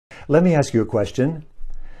Let me ask you a question.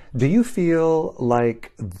 Do you feel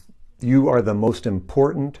like you are the most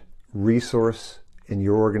important resource in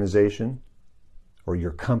your organization or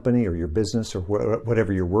your company or your business or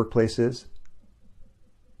whatever your workplace is?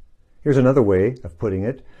 Here's another way of putting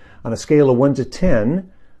it. On a scale of 1 to 10,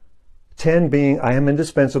 10 being I am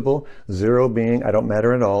indispensable, 0 being I don't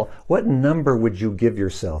matter at all, what number would you give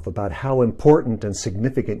yourself about how important and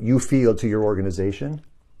significant you feel to your organization?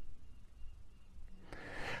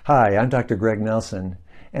 Hi, I'm Dr. Greg Nelson,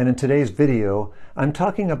 and in today's video, I'm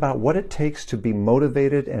talking about what it takes to be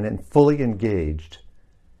motivated and fully engaged,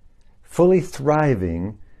 fully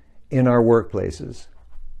thriving in our workplaces.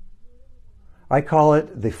 I call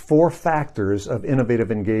it the 4 factors of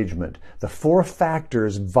innovative engagement, the 4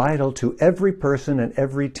 factors vital to every person and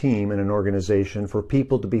every team in an organization for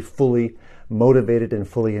people to be fully motivated and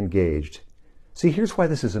fully engaged. See, here's why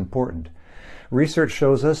this is important. Research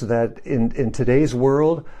shows us that in today's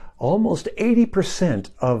world, almost 80%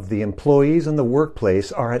 of the employees in the workplace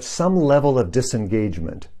are at some level of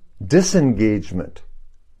disengagement. Disengagement.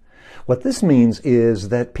 What this means is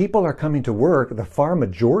that people are coming to work, the far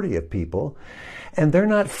majority of people, and they're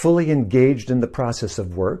not fully engaged in the process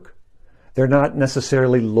of work. They're not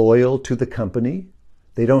necessarily loyal to the company.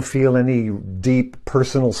 They don't feel any deep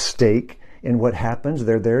personal stake in what happens.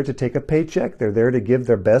 They're there to take a paycheck. They're there to give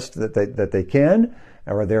their best that they can,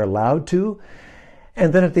 or they're allowed to.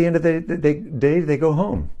 And then at the end of the day, they go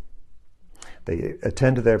home. They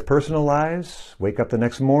attend to their personal lives, wake up the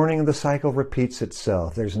next morning, and the cycle repeats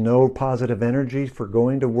itself. There's no positive energy for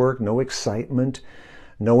going to work, no excitement,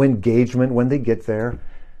 no engagement when they get there.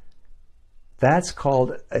 That's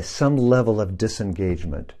called some level of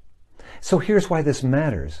disengagement. So here's why this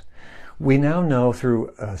matters. We now know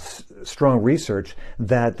through strong research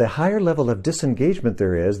that the higher level of disengagement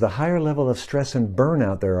there is, the higher level of stress and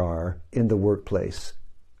burnout there are in the workplace.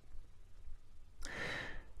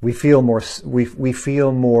 We feel more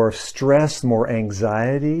stress, more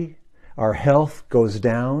anxiety. Our health goes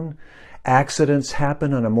down. Accidents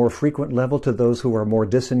happen on a more frequent level to those who are more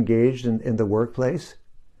disengaged in the workplace.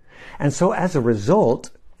 And so as a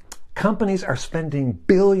result, companies are spending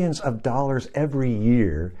billions of dollars every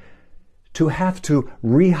year to have to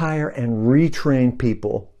rehire and retrain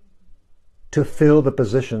people to fill the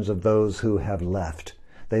positions of those who have left.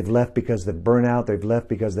 They've left because they've burnt out. They've left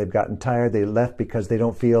because they've gotten tired. They left because they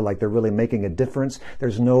don't feel like they're really making a difference.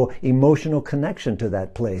 There's no emotional connection to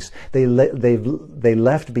that place. They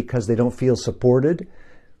left because they don't feel supported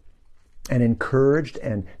and encouraged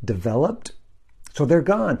and developed. So they're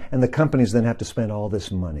gone. And the companies then have to spend all this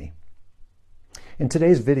money. In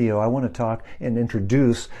today's video, I want to talk and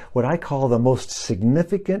introduce what I call the most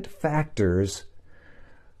significant factors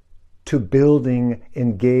to building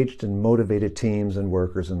engaged and motivated teams and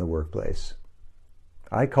workers in the workplace.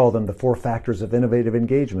 I call them the 4 factors of innovative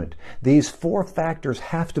engagement. These 4 factors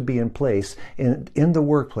have to be in place in the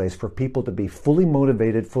workplace for people to be fully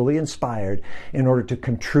motivated, fully inspired in order to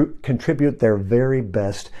contribute their very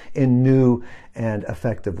best in new and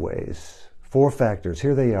effective ways. 4 factors,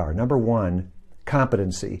 here they are. Number 1,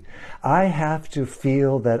 competency. I have to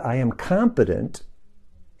feel that I am competent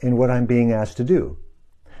in what I'm being asked to do.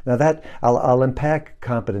 Now that I'll unpack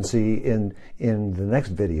competency in the next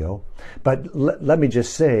video, but let me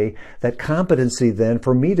just say that competency then,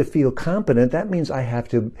 for me to feel competent, that means I have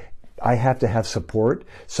to have support,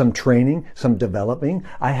 some training, some developing.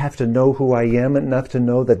 I have to know who I am enough to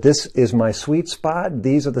know that this is my sweet spot.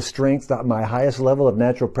 These are the strengths, my highest level of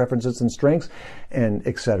natural preferences and strengths, and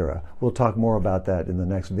etc. We'll talk more about that in the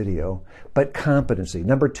next video. But competency.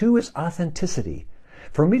 Number 2 is authenticity.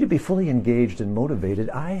 For me to be fully engaged and motivated,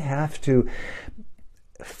 I have to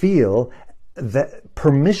feel that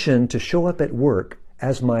permission to show up at work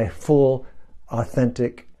as my full,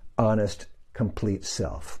 authentic, honest, complete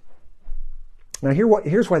self. Now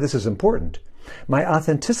here's why this is important. My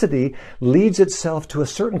authenticity leads itself to a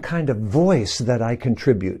certain kind of voice that I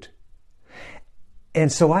contribute. And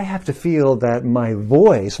so I have to feel that my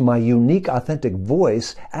voice, my unique, authentic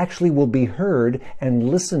voice, actually will be heard and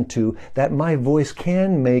listened to, that my voice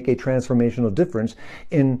can make a transformational difference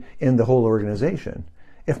in the whole organization.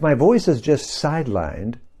 If my voice is just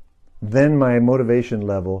sidelined, then my motivation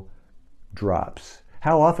level drops.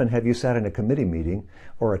 How often have you sat in a committee meeting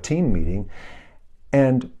or a team meeting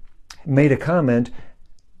and made a comment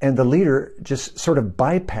and the leader just sort of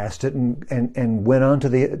bypassed it and went on to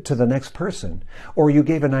the next person? Or you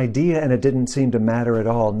gave an idea and it didn't seem to matter at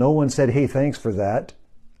all. No one said, hey, thanks for that.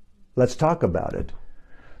 Let's talk about it.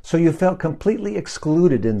 So you felt completely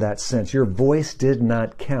excluded in that sense. Your voice did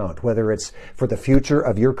not count, whether it's for the future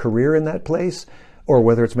of your career in that place or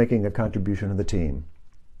whether it's making a contribution to the team.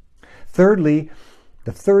 Thirdly,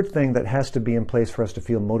 the third thing that has to be in place for us to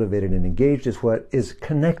feel motivated and engaged is what is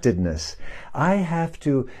connectedness. I have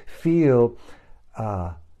to feel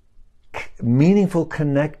meaningful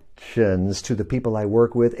connections to the people I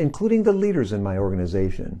work with, including the leaders in my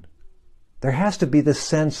organization. There has to be this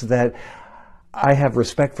sense that I have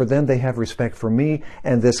respect for them, they have respect for me,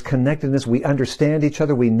 and this connectedness, we understand each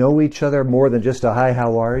other, we know each other more than just a hi,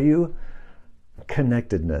 how are you?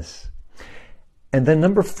 Connectedness. And then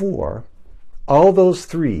number 4, all those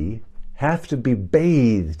 3 have to be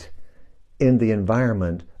bathed in the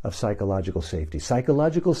environment of psychological safety.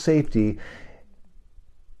 Psychological safety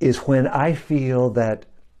is when I feel that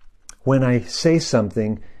when I say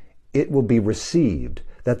something, it will be received,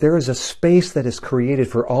 that there is a space that is created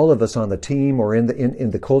for all of us on the team or in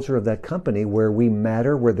the culture of that company where we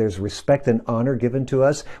matter, where there's respect and honor given to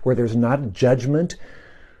us, where there's not judgment,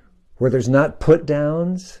 where there's not put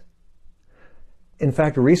downs. In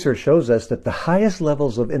fact, research shows us that the highest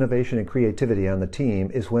levels of innovation and creativity on the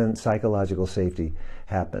team is when psychological safety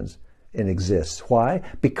happens and exists. Why?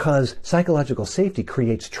 Because psychological safety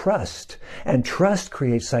creates trust, and trust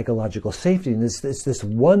creates psychological safety. And it's this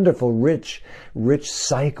wonderful, rich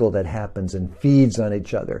cycle that happens and feeds on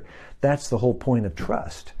each other. That's the whole point of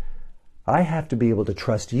trust. I have to be able to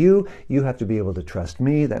trust you. You have to be able to trust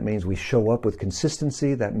me. That means we show up with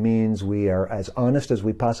consistency. That means we are as honest as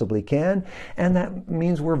we possibly can. And that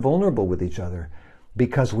means we're vulnerable with each other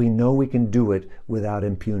because we know we can do it without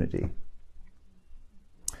impunity.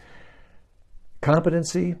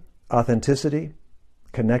 Competency, authenticity,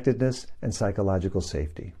 connectedness, and psychological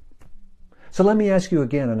safety. So let me ask you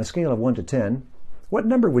again, on a scale of 1 to 10, what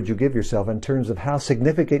number would you give yourself in terms of how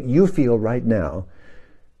significant you feel right now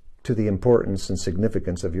to the importance and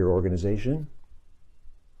significance of your organization?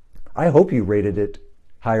 I hope you rated it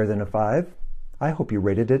higher than a 5. I hope you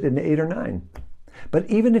rated it an 8 or 9. But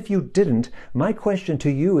even if you didn't, my question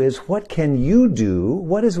to you is, what can you do?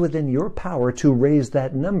 What is within your power to raise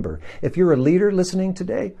that number? If you're a leader listening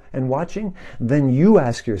today and watching, then you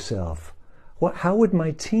ask yourself, how would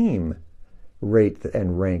my team rate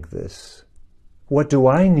and rank this? What do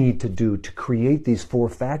I need to do to create these 4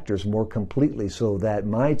 factors more completely so that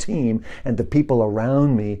my team and the people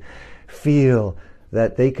around me feel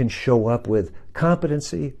that they can show up with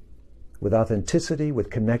competency, with authenticity,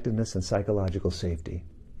 with connectedness, and psychological safety?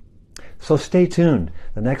 So stay tuned.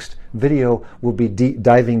 The next video will be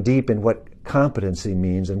diving deep in what competency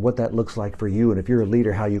means and what that looks like for you. And if you're a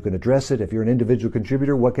leader, how you can address it. If you're an individual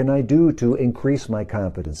contributor, what can I do to increase my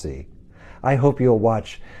competency? I hope you'll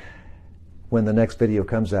watch when the next video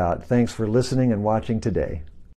comes out. Thanks for listening and watching today.